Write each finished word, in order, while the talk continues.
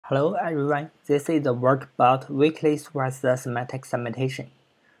Hello everyone, this is a work about Weakly-Supervised Semantic Segmentation,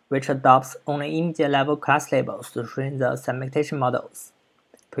 which adopts only immediate-level class labels to train the segmentation models.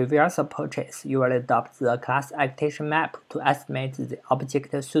 Previous approaches usually adopt the class agitation map to estimate the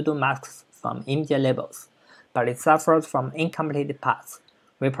object pseudo-masks from immediate labels, but it suffers from incomplete paths.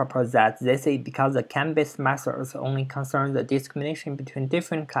 We propose that this is because the CAN-based methods only concern the discrimination between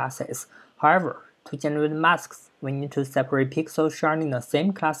different classes. However, to generate masks, we need to separate pixels sharing the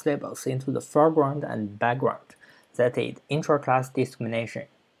same class labels into the foreground and background. That is intra-class discrimination.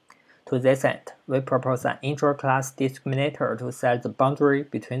 To this end, we propose an intra-class discriminator to set the boundary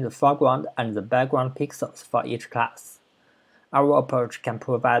between the foreground and the background pixels for each class. Our approach can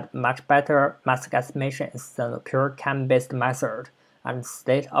provide much better mask estimations than the pure CAN-based method, and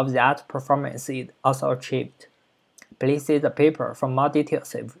state-of-the-art performance is also achieved. Please see the paper for more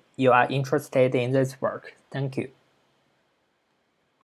details if you are interested in this work. Thank you.